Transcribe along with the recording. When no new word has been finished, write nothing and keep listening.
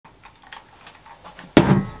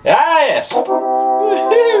yes.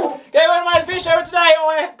 Woohoo! Okay, one of my beer show today.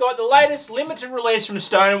 I have got the latest limited release from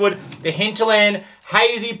Stonerwood, the Hinterland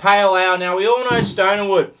Hazy Pale Ale. Now we all know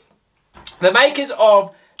Stonerwood, the makers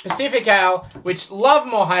of Pacific Ale, which love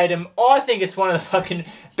them or hate them. I think it's one of the fucking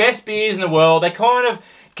best beers in the world. They kind of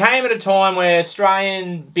came at a time where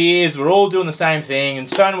Australian beers were all doing the same thing, and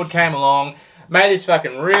Stonerwood came along, made this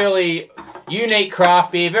fucking really unique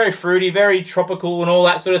craft beer, very fruity, very tropical and all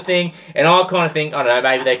that sort of thing. And I kind of think, I don't know,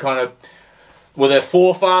 maybe they kind of were the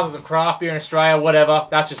forefathers of craft beer in Australia, whatever.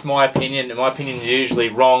 That's just my opinion, and my opinion is usually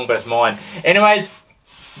wrong, but it's mine. Anyways,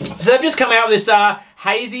 so they've just come out with this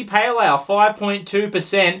Hazy Pale Ale,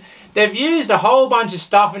 5.2%. They've used a whole bunch of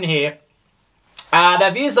stuff in here.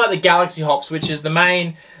 They've used like the Galaxy hops, which is the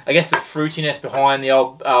main, I guess, the fruitiness behind the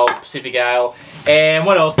old Pacific Ale. And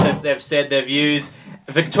what else they've said? They've used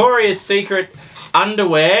Victoria's Secret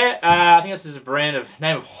underwear. I think this is a brand of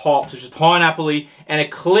name of hops, which is pineapple-y, and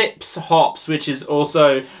Eclipse hops, which is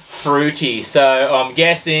also fruity. So I'm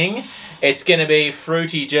guessing it's going to be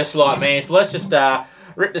fruity just like me. So let's just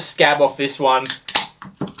rip the scab off this one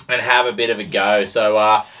and have a bit of a go.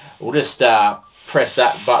 So we'll just press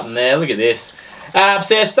that button there. Look at this. So yeah,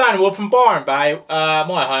 Stonerwood from Byron Bay,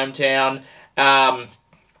 my hometown.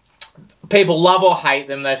 People love or hate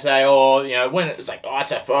them. They say, oh, you know, when it's like, oh,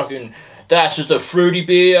 it's a fucking, that's just a fruity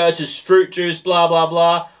beer, it's just fruit juice, blah, blah,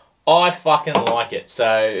 blah. I fucking like it,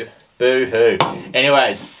 so boo-hoo.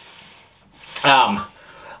 Anyways,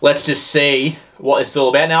 let's just see what this is all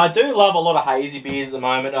about. Now, I do love a lot of hazy beers at the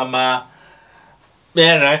moment. I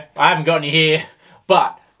don't know, I haven't got any here,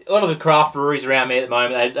 but a lot of the craft breweries around me at the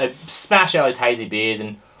moment, they smash out these hazy beers,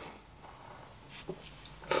 and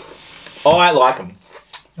I like them.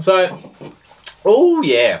 So, oh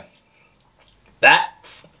yeah, that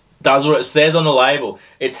does what it says on the label.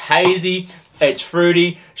 It's hazy, it's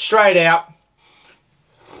fruity, straight out.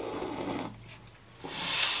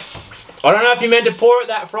 I don't know if you meant to pour it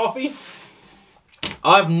that frothy.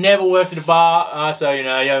 I've never worked at a bar, so you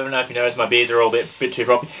know, I don't know if you noticed my beers are all a bit too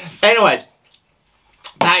frothy. Anyways,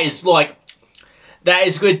 that is good.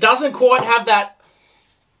 It doesn't quite have that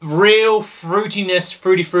real fruitiness,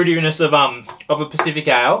 fruitiness of the Pacific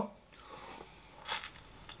Ale.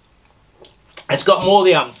 It's got more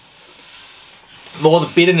the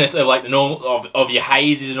bitterness of like the normal of your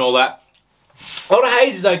hazes and all that. A lot of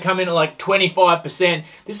hazes though come in at like 25%.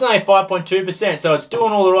 This is only 5.2%, so it's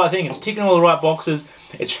doing all the right thing. It's ticking all the right boxes.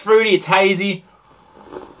 It's fruity, it's hazy.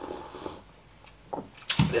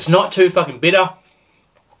 It's not too fucking bitter.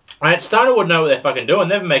 And Stonerwood know what they're fucking doing.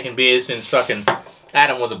 They've been making beers since fucking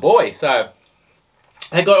Adam was a boy. So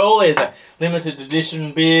they got all these limited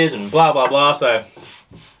edition beers and blah blah blah. So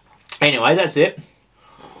anyway, that's it.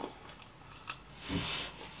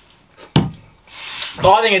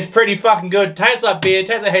 I think it's pretty fucking good. Tastes like beer,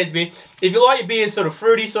 tastes like hazy beer. If you like your beers sort of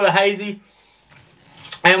fruity, sort of hazy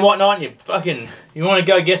and whatnot, and you want to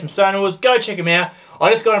go get some Stonerwoods, go check them out.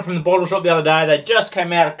 I just got them from the bottle shop the other day. They just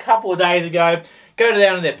came out a couple of days ago. Go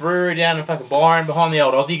down to their brewery down in fucking Byron, behind the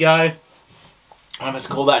old Aussie Go. I don't know if it's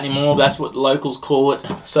called that anymore, but that's what the locals call it.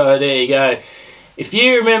 So there you go. If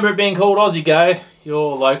you remember it being called Aussie Go,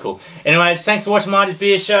 you're local. Anyways, thanks for watching Marty's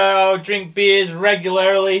Beer Show. I'll drink beers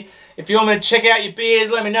regularly. If you want me to check out your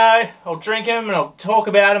beers, let me know. I'll drink them and I'll talk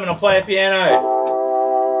about them and I'll play a piano.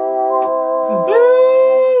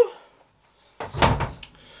 Boo!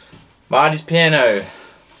 Marty's Piano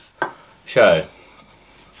Show.